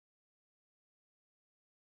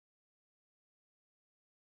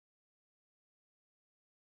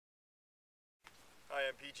Hi,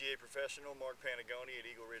 I'm PGA professional Mark Panagoni at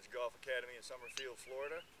Eagle Ridge Golf Academy in Summerfield,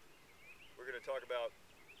 Florida. We're going to talk about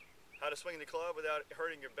how to swing the club without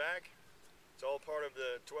hurting your back. It's all part of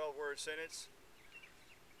the 12-word sentence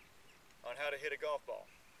on how to hit a golf ball.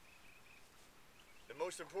 The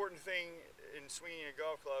most important thing in swinging a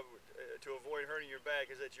golf club to avoid hurting your back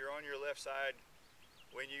is that you're on your left side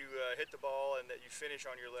when you hit the ball, and that you finish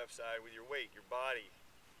on your left side with your weight. Your body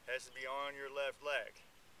has to be on your left leg,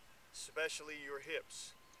 especially your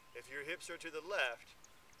hips. If your hips are to the left,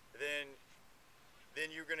 then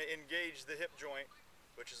you're going to engage the hip joint,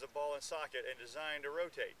 which is the ball and socket, and designed to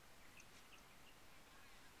rotate.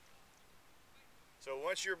 So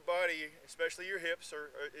once your body, especially your hips,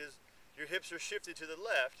 are shifted to the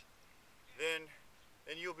left, then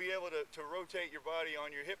you'll be able to rotate your body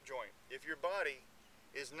on your hip joint. If your body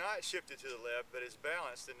is not shifted to the left but is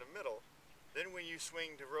balanced in the middle, then when you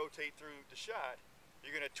swing to rotate through the shot,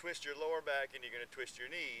 you're going to twist your lower back and you're going to twist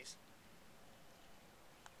your knees,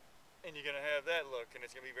 and you're going to have that look, and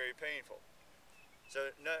it's going to be very painful.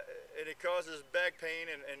 So and it causes back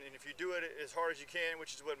pain, and if you do it as hard as you can,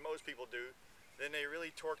 which is what most people do, then they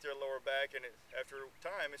really torque their lower back, and after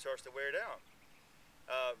time it starts to wear down.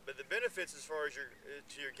 But the benefits as far as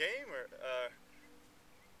your game are,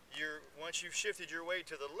 once you've shifted your weight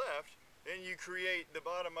to the left, then you create the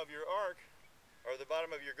bottom of your arc, or the bottom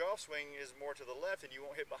of your golf swing is more to the left, and you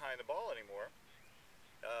won't hit behind the ball anymore.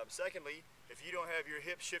 Secondly, if you don't have your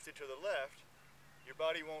hips shifted to the left, your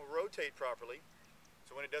body won't rotate properly.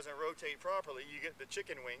 So when it doesn't rotate properly, you get the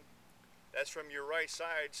chicken wing. That's from your right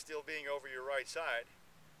side still being over your right side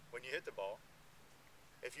when you hit the ball.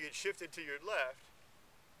 If you had shifted to your left,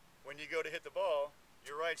 when you go to hit the ball,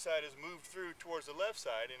 your right side is moved through towards the left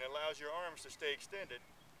side, and it allows your arms to stay extended,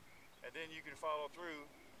 and then you can follow through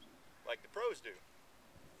like the pros do.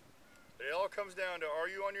 But it all comes down to, are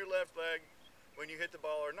you on your left leg when you hit the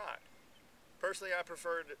ball or not? Personally, I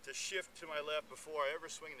prefer to shift to my left before I ever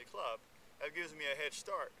swing the club. That gives me a head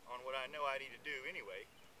start on what I know I need to do anyway.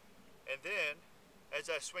 And then, as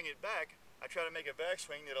I swing it back, I try to make a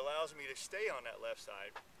backswing that allows me to stay on that left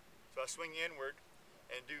side. So I swing inward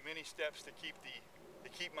and do many steps to keep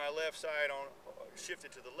my left side shifted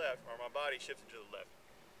to the left, or my body shifted to the left.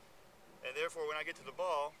 And therefore, when I get to the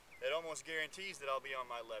ball, it almost guarantees that I'll be on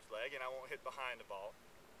my left leg and I won't hit behind the ball.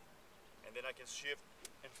 And then I can shift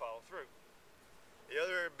and follow through. The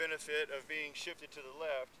other benefit of being shifted to the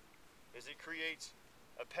left is it creates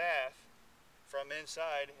a path from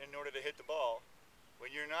inside in order to hit the ball.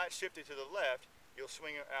 When you're not shifted to the left, you'll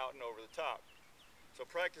swing out and over the top. So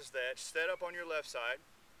practice that. Set up on your left side,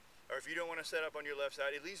 or if you don't want to set up on your left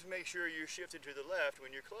side, at least make sure you're shifted to the left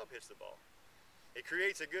when your club hits the ball. It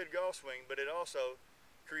creates a good golf swing, but it also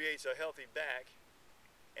creates a healthy back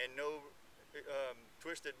and no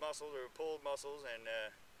twisted muscles or pulled muscles, and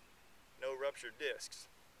no ruptured discs.